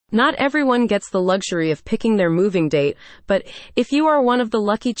Not everyone gets the luxury of picking their moving date, but if you are one of the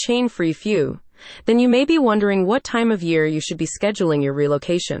lucky chain-free few, then you may be wondering what time of year you should be scheduling your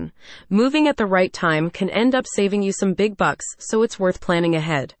relocation. Moving at the right time can end up saving you some big bucks, so it's worth planning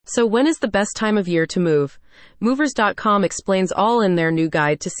ahead. So when is the best time of year to move? Movers.com explains all in their new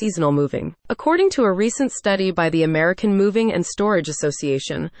guide to seasonal moving. According to a recent study by the American Moving and Storage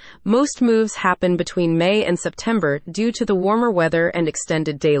Association, most moves happen between May and September due to the warmer weather and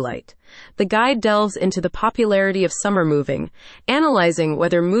extended daylight. The guide delves into the popularity of summer moving, analyzing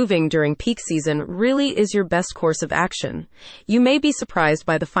whether moving during peak season really is your best course of action. You may be surprised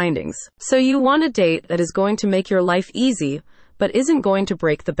by the findings. So you want a date that is going to make your life easy, but isn't going to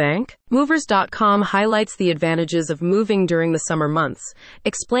break the bank? Movers.com highlights the advantages of moving during the summer months,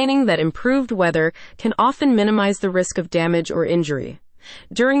 explaining that improved weather can often minimize the risk of damage or injury.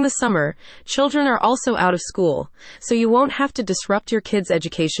 During the summer, children are also out of school, so you won't have to disrupt your kids'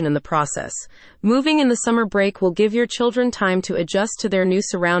 education in the process. Moving in the summer break will give your children time to adjust to their new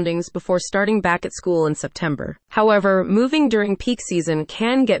surroundings before starting back at school in September. However, moving during peak season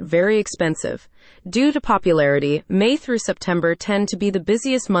can get very expensive. Due to popularity, May through September tend to be the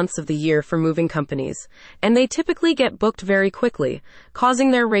busiest months of the year for moving companies, and they typically get booked very quickly,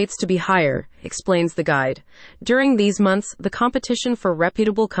 causing their rates to be higher, explains the guide. During these months, the competition for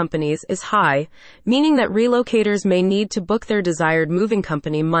reputable companies is high, meaning that relocators may need to book their desired moving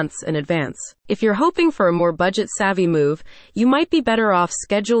company months in advance. If you're hoping for a more budget-savvy move, you might be better off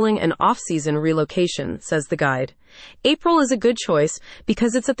scheduling an off-season relocation, says the guide. April is a good choice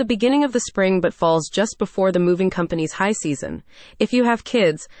because it's at the beginning of the spring but falls just before the moving company's high season. If you have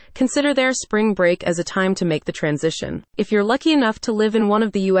kids, consider their spring break as a time to make the transition. If you're lucky enough to live in one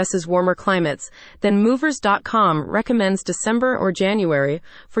of the US's warmer climates, then Movers.com recommends December or January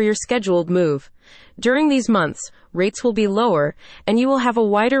for your scheduled move. During these months, rates will be lower, and you will have a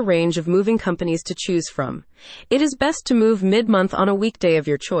wider range of moving companies to choose from. It is best to move mid-month on a weekday of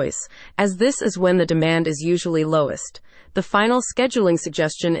your choice, as this is when the demand is usually lowest. The final scheduling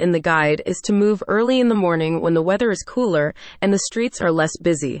suggestion in the guide is to move early in the morning when the weather is cooler and the streets are less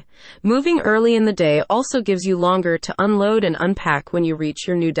busy. Moving early in the day also gives you longer to unload and unpack when you reach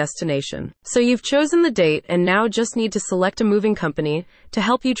your new destination. So you've chosen the date and now just need to select a moving company to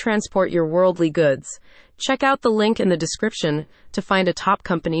help you transport your worldly goods. Check out the link in the description to find a top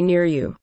company near you.